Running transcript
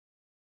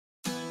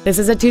This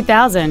is a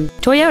 2000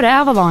 Toyota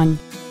Avalon.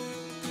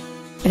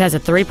 It has a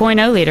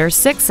 3.0-liter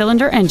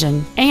 6-cylinder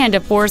engine and a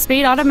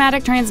 4-speed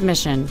automatic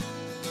transmission.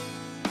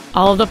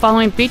 All of the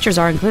following features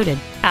are included: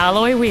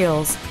 alloy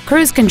wheels,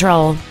 cruise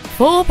control,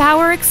 full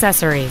power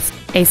accessories,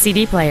 a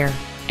CD player,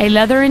 a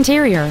leather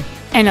interior,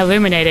 an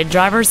illuminated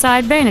driver's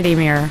side vanity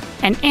mirror,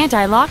 an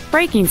anti-lock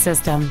braking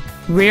system,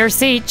 rear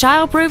seat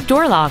child-proof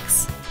door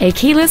locks, a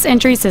keyless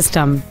entry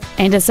system,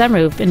 and a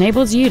sunroof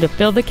enables you to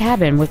fill the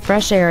cabin with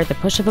fresh air at the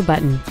push of a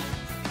button.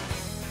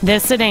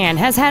 This sedan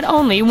has had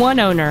only one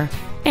owner,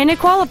 and it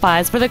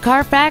qualifies for the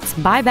Carfax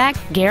buyback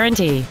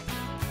guarantee.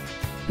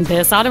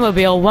 This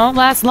automobile won't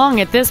last long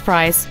at this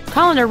price.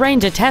 Call and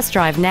arrange a test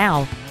drive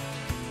now.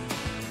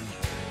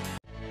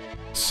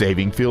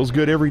 Saving feels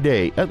good every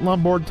day at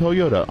Lombard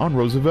Toyota on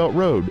Roosevelt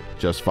Road,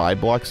 just 5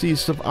 blocks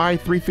east of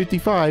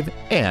I-355,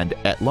 and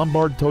at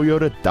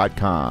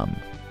lombardtoyota.com.